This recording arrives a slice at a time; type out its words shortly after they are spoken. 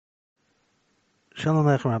Shalom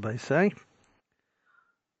Aleichem, Rabbi say.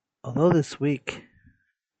 Although this week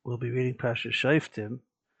we'll be reading Pashas Shoftim,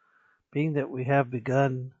 being that we have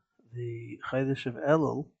begun the Chodesh of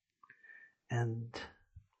Ellul, and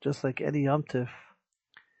just like any Yom Tif,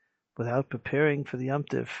 without preparing for the Yom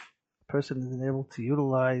Tif, a person isn't able to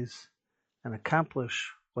utilize and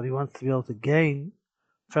accomplish what he wants to be able to gain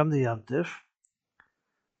from the Yom Tif.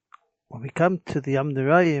 When we come to the Yom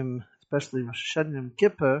Nerayim, especially Rosh Hashanah and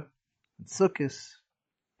Kippur and Sukkot,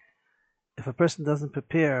 if a person doesn't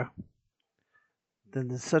prepare, then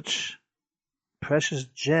there's such precious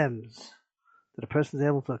gems that a person is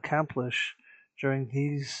able to accomplish during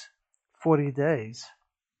these 40 days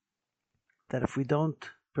that if we don't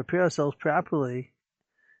prepare ourselves properly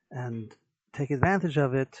and take advantage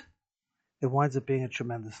of it, it winds up being a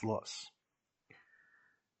tremendous loss.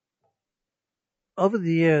 Over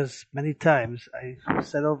the years, many times, I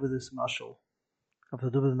said over this mashal of the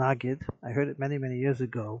Dubin Magid. I heard it many, many years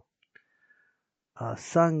ago,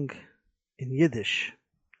 sung in Yiddish.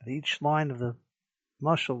 And each line of the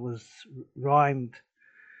mashal was rhymed.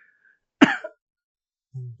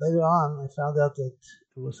 And later on, I found out that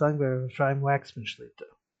it was sung by Ephraim Waxman Shlita.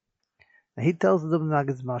 Now he tells the Dubin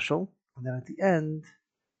Magid's mashal, and then at the end,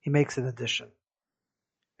 he makes an addition.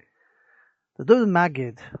 The Dubin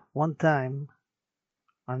Magid, one time,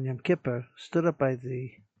 on Yom Kippur, stood up by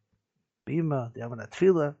the Bima, the Avodah of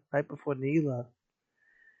Ellul, right before Ne'ilah,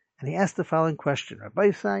 and he asked the following question: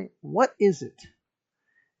 Rabbi say, what is it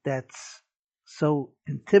that's so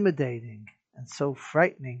intimidating and so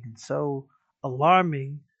frightening and so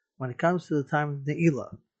alarming when it comes to the time of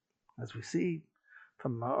Ne'ilah? As we see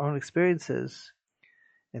from our own experiences,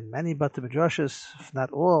 in many Bate Midrashos, if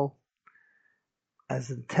not all,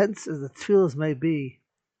 as intense as the tefillahs may be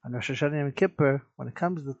on Rosh Hashanah and Kippur, when it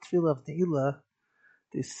comes to the tefillah of Ne'ilah,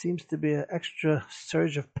 there seems to be an extra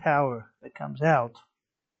surge of power that comes out,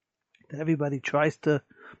 that everybody tries to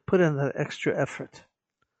put in that extra effort.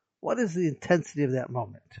 What is the intensity of that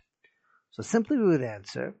moment? So simply we would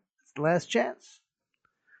answer, it's the last chance.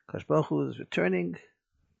 Kadosh Baruch Hu is returning,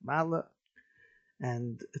 Mala,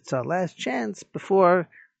 and it's our last chance before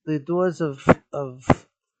the doors of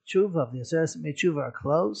Tshuva, of the Aseres Tshuva, are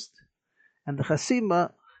closed, and the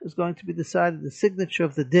Chasima is going to be decided, the signature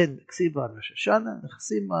of the Din, the Ksiba on Rosh Hashanah, and the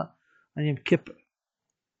Chasima on Yom Kippur.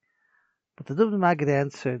 But the Dubin Magid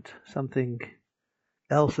answered something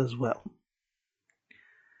else as well.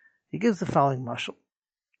 He gives the following mashal.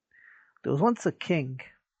 There was once a king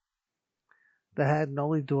that had an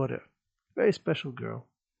only daughter, a very special girl,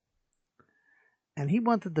 and he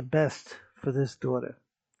wanted the best for this daughter.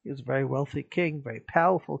 He was a very wealthy king, very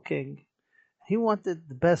powerful king. He wanted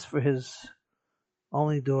the best for his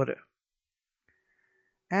only daughter.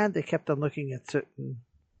 And they kept on looking at certain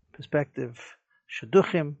prospective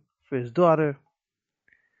shidduchim for his daughter,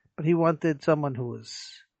 but he wanted someone who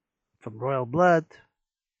was from royal blood.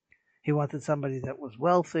 He wanted somebody that was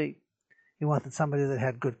wealthy. He wanted somebody that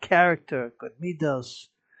had good character, good midos,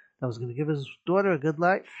 that was going to give his daughter a good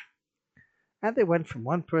life. And they went from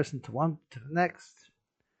one person to the next.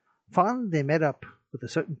 Finally, they met up with a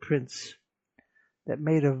certain prince that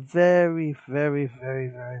made a very, very, very,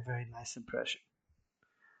 very, very nice impression.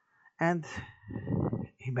 And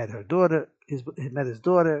he met her daughter. He met his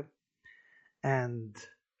daughter, and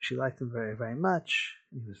she liked him very, very much.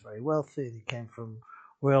 He was very wealthy, and he came from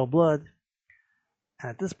royal blood.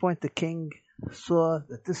 And at this point, the king saw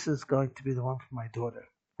that this is going to be the one for my daughter.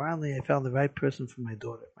 Finally, I found the right person for my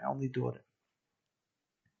daughter, my only daughter.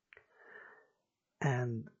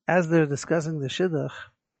 And as they're discussing the shidduch,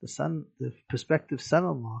 the prospective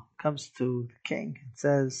son-in-law, comes to the king and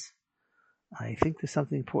says, I think there's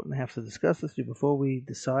something important I have to discuss with you before we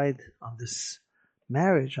decide on this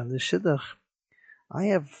marriage, on this shidduch. I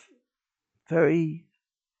have very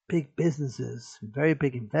big businesses, very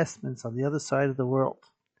big investments on the other side of the world.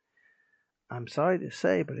 I'm sorry to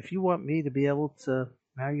say, but if you want me to be able to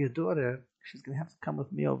marry your daughter, she's going to have to come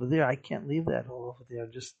with me over there. I can't leave that all over there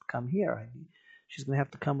and just come here. She's going to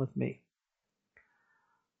have to come with me.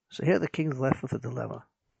 So here the king's left with a dilemma.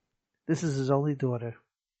 This is his only daughter,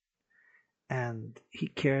 and he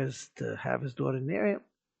cares to have his daughter near him.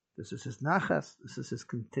 This is his nachas. This is his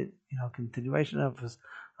continuation of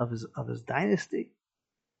his dynasty,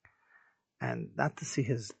 and not to see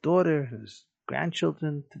his daughter, his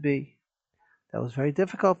grandchildren to be. That was very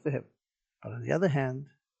difficult for him. But on the other hand,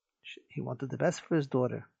 he wanted the best for his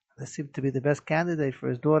daughter. This seemed to be the best candidate for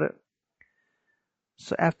his daughter.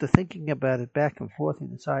 So after thinking about it back and forth, he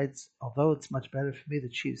decides, although it's much better for me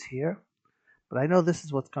that she's here, but I know this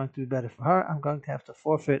is what's going to be better for her, I'm going to have to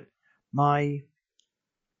forfeit my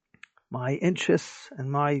interests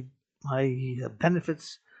and my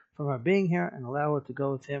benefits from her being here and allow her to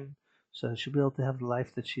go with him so that she'll be able to have the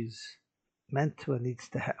life that she's meant to and needs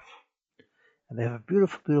to have. And they have a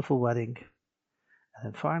beautiful, beautiful wedding. And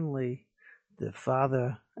then finally, the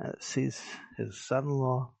father sees his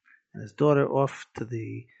son-in-law and his daughter off to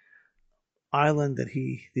the island that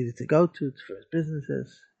he needed to go to for his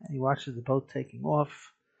businesses. And he watches the boat taking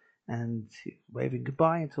off and he's waving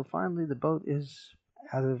goodbye until finally the boat is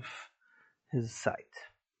out of his sight.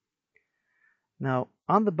 Now,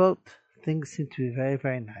 on the boat, things seem to be very,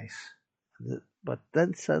 very nice. But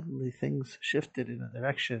then suddenly things shifted in a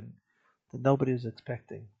direction that nobody was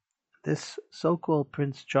expecting. This so-called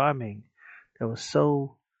Prince Charming that was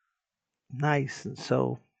so nice and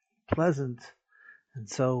so pleasant and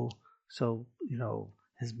so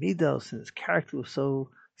his midos and his character was so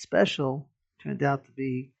special, turned out to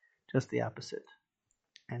be just the opposite.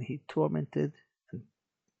 And he tormented and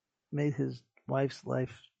made his wife's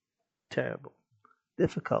life terrible,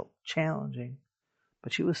 difficult, challenging.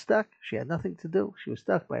 But she was stuck. She had nothing to do. She was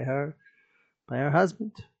stuck by her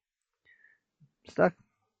husband. Stuck.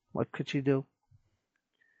 What could she do?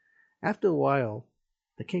 After a while,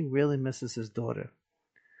 the king really misses his daughter.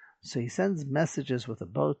 So he sends messages with a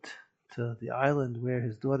boat to the island where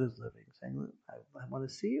his daughter's living, saying, I want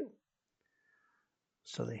to see you.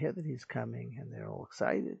 So they hear that he's coming, and they're all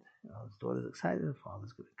excited. His daughter's excited, her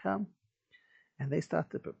father's going to come. And they start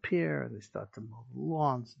to prepare, and they start to mow the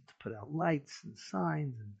lawns, and to put out lights and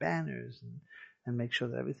signs and banners, and make sure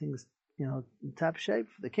that everything's in top shape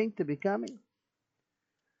for the king to be coming.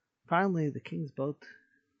 Finally, the king's boat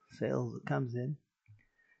comes in,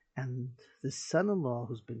 and this son-in-law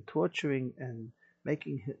who's been torturing and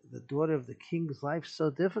making the daughter of the king's life so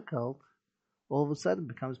difficult, all of a sudden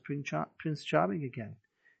becomes Prince Charming again.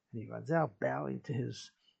 And he runs out bowing to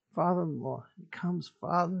his father-in-law. He comes,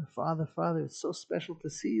 Father, Father, Father, it's so special to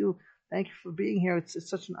see you. Thank you for being here. It's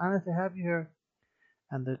such an honor to have you here.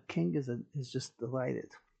 And the king is just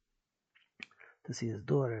delighted to see his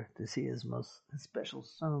daughter, to see his special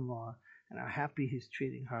son-in-law, and how happy he's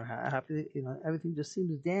treating her. How happy, everything just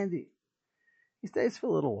seems dandy. He stays for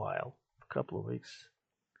a little while, a couple of weeks.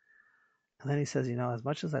 And then he says, as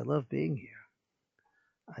much as I love being here,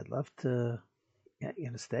 I'd love to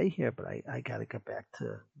stay here, but I got to get back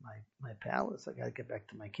to my palace. I got to get back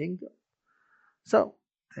to my kingdom. So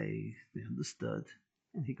they understood,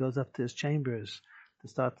 and he goes up to his chambers to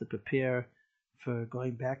start to prepare for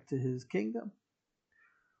going back to his kingdom.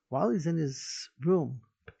 While he's in his room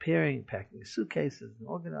preparing, packing his suitcases and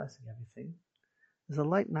organizing everything, there's a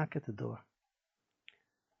light knock at the door.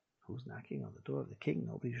 Who's knocking on the door of the king?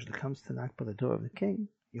 Nobody usually comes to knock by the door of the king.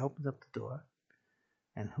 He opens up the door,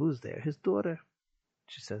 and who's there? His daughter.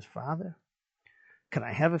 She says, Father, can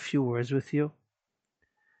I have a few words with you?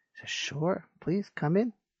 He says, sure, please, come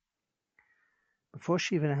in. Before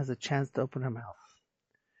she even has a chance to open her mouth,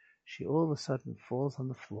 she all of a sudden falls on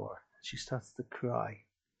the floor. She starts to cry,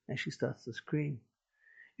 and she starts to scream.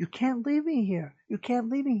 You can't leave me here. You can't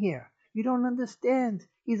leave me here. You don't understand.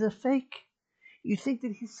 He's a fake. You think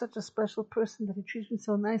that he's such a special person, that he treats me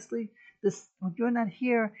so nicely. When you're not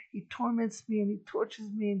here, he torments me and he tortures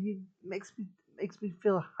me and he makes me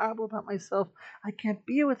feel horrible about myself. I can't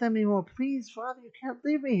be with him anymore. Please, Father, you can't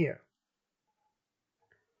leave me here.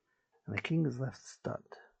 And the king is left stunned.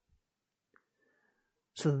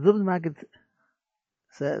 So the Lubavitch Maggid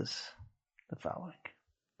says the following.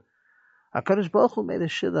 HaKadosh Baruch Hu made a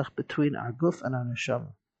shidduch between our guf and our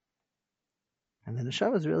neshama. And the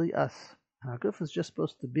neshama is really us. And our guf is just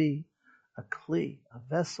supposed to be a kli, a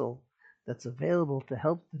vessel that's available to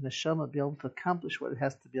help the neshama be able to accomplish what it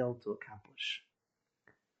has to be able to accomplish.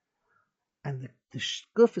 And the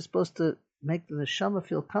guf is supposed to make the neshama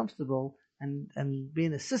feel comfortable and be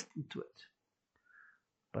an assistant to it.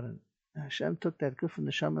 But Hashem took that guf and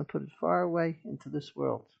neshama and put it far away into this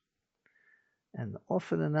world. And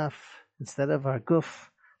often enough, instead of our guf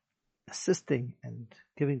assisting and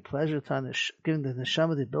giving pleasure to giving the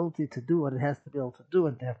neshama the ability to do what it has to be able to do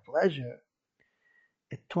and to have pleasure,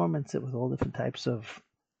 it torments it with all different types of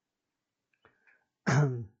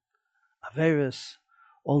averos,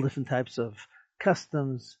 all different types of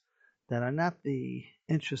customs that are not the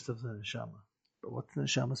interest of the neshama. But what's the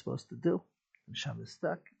neshama supposed to do? The neshama is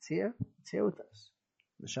stuck. It's here with us.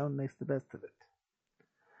 The neshama makes the best of it.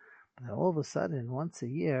 But then all of a sudden, once a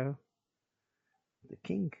year, the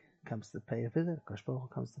king comes to pay a visit. Kadosh Baruch Hu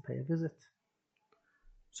comes to pay a visit.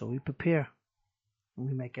 So we prepare. And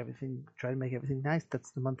we try to make everything nice.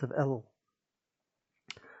 That's the month of Ellul.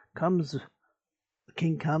 The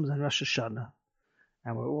king comes on Rosh Hashanah.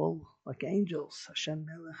 And we're all like angels. Hashem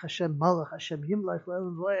Melech, Hashem Malach, Hashem Yimlach,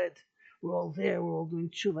 Le'elam Voed. we're all there, we're all doing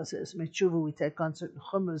tshuva. Says tshuva, we take on certain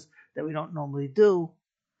chumras that we don't normally do.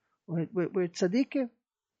 We're tzaddikim.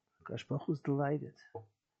 Akash Baruch Hu's delighted.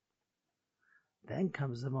 Then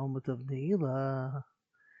comes the moment of Ne'ilah,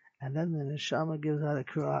 and then the neshama gives out a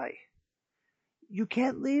cry. You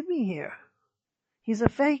can't leave me here. He's a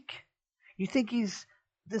fake. You think he's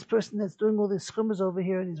this person that's doing all these chumras over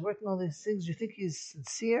here and he's working all these things? You think he's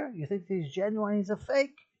sincere? You think he's genuine? He's a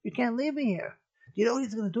fake. You can't leave me here. Do you know what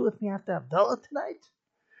he's going to do with me after Havdalah tonight?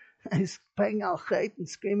 And he's playing al chait and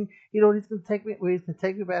screaming. You know what he's going to take me? Where he's going to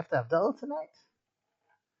take me after Havdalah tonight?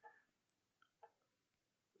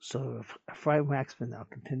 So Ephraim Waxman now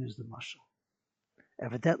continues the mashal.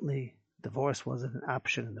 Evidently, divorce wasn't an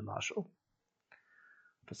option in the mashal.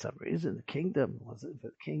 For some reason, the kingdom wasn't.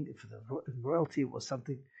 For the royalty was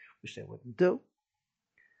something which they wouldn't do.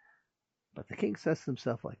 But the king says to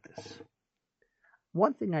himself like this: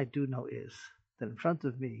 one thing I do know is that in front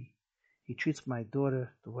of me, he treats my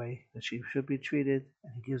daughter the way that she should be treated,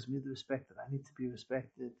 and he gives me the respect that I need to be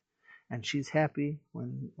respected, and she's happy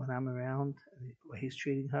when I'm around, and the way he's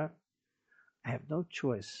treating her. I have no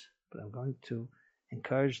choice, but I'm going to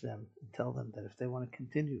encourage them and tell them that if they want to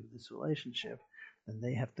continue this relationship, then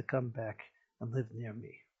they have to come back and live near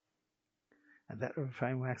me. And that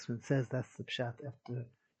Rabbi Waxman says that's the pshat after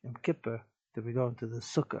Yom Kippur that we go into the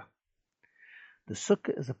sukkah. The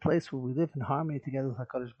sukkah is a place where we live in harmony together with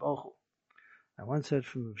HaKadosh Baruch Hu. I once heard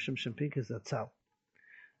from Shimshon Pinkas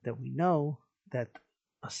that we know that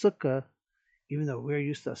a sukkah, even though we're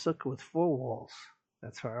used to a sukkah with 4 walls,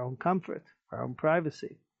 that's for our own comfort, for our own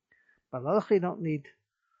privacy. But you don't need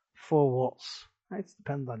 4 walls. Right? It's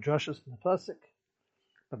dependent on drashos and the pasuk.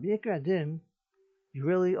 But B'yikar Adin, you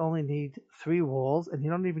really only need 3 walls, and you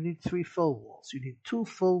don't even need 3 full walls. You need 2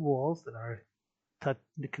 full walls that are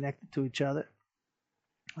connected to each other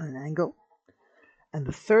on an angle. And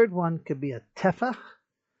the third one could be a tefach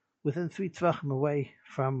within 3 tvachim away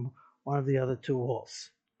from one of the other 2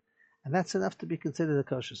 walls. And that's enough to be considered a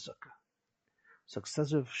kosher sukkah. So it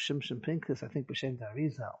says of Shimshon Pinkas, I think B'Shem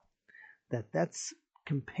Darizal, that's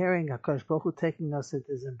comparing HaKadosh Baruch Hu taking us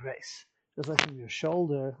into his embrace. Just like from your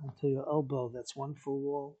shoulder until your elbow, that's 1 full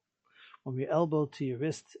wall. From your elbow to your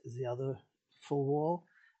wrist is the other full wall,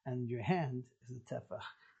 and your hand is the tefach.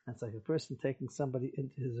 And it's like a person taking somebody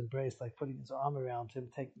into his embrace, like putting his arm around him,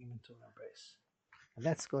 taking him into an embrace. And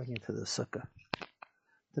that's going into the sukkah.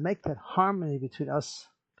 To make that harmony between us,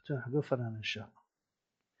 between Haguf and Neshama.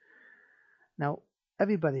 Now,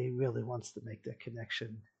 everybody really wants to make that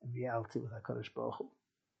connection in reality with HaKadosh Baruch Hu.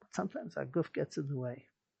 But sometimes our guf gets in the way.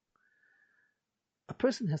 A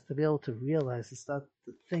person has to be able to realize and start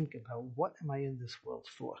to think about, what am I in this world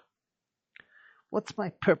for? What's my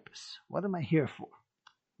purpose? What am I here for?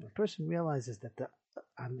 When a person realizes that the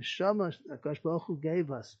neshama that HaKadosh Baruch Hu gave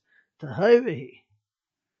us, tahirihi,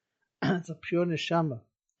 it's a pure neshama,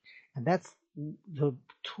 and that's the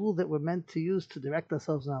tool that we're meant to use to direct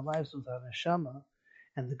ourselves in our lives with our neshama,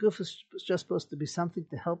 and the guf is just supposed to be something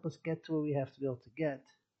to help us get to where we have to be able to get.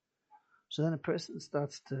 So then a person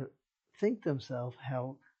starts to think to himself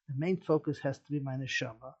how the main focus has to be my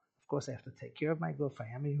neshama. Of course, I have to take care of my guf.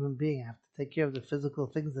 I am a human being. I have to take care of the physical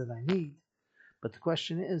things that I need. But the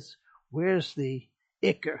question is, where's the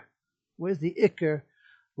ikr? Where's the ikr?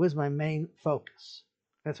 Where's my main focus?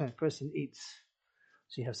 That's when a person eats.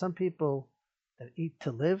 So you have some people that eat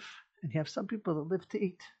to live, and you have some people that live to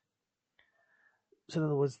eat. So in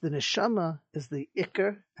other words, the neshama is the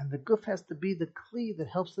ikr, and the guf has to be the kli that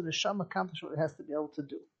helps the neshama accomplish what it has to be able to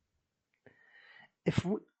do. If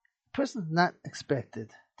a person is not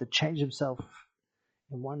expected to change himself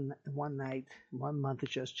in one night, 1 month, it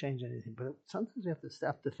just change anything. But sometimes we have to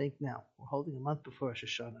stop to think now. We're holding a month before Rosh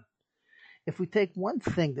Hashanah. If we take one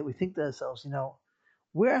thing that we think to ourselves,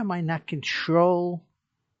 where am I not control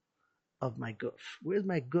of my guf? Where's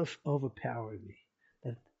my guf overpowering me?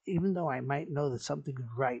 That even though I might know that something is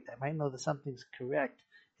right, I might know that something's correct,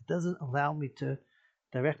 it doesn't allow me to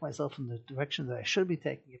direct myself in the direction that I should be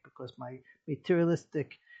taking it, because my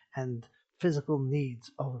materialistic and physical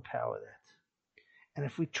needs overpower that. And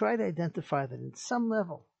if we try to identify that in some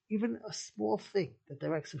level, even a small thing that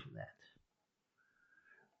directs us from that,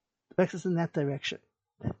 directs us in that direction,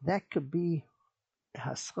 that could be a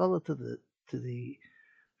haskalah to the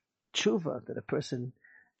tshuva that a person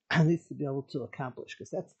needs to be able to accomplish, because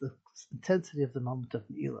that's the intensity of the moment of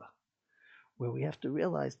Ne'ilah, where we have to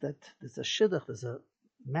realize that there's a shidduch, there's a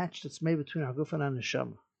match that's made between our guf and our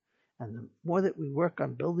neshama. And the more that we work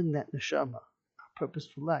on building that neshama, our purpose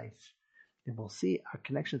for life, then we'll see our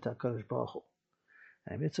connection to HaKadosh Baruch Hu.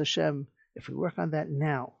 And Mitzvah Hashem, if we work on that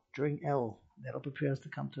now, during El, That'll prepare us to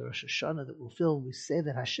come to Rosh Hashanah that will fill. We say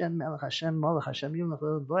that Hashem Melech, Hashem Malach, Hashem Yom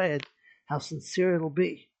Voyed, how sincere it'll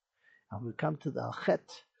be. And we come to the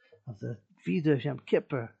Alchet of the Vida of Yom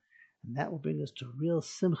Kippur, and that will bring us to real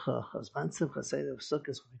Simcha. Azman Simcha say of Sukkot,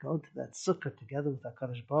 when we go into that Sukkah together with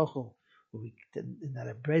HaKadosh Baruch Hu, where we in that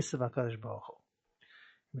embrace of HaKadosh Baruch Hu.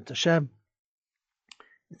 With Hashem,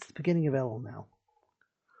 it's the beginning of Elul now.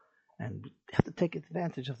 And we have to take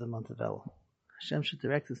advantage of the month of Elul. Hashem should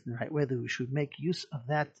direct us in the right way, that we should make use of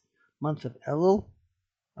that month of Elul,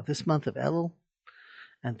 of this month of Elul,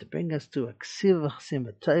 and to bring us to a Ksiva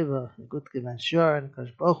Chasima Tova, a good Givan Shor, and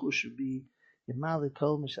HaKadosh Baruch Hu should be Yemali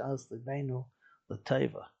Kol Mishalas Lebeinu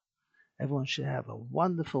L'Tova. Everyone should have a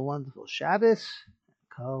wonderful, wonderful Shabbos.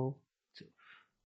 Kol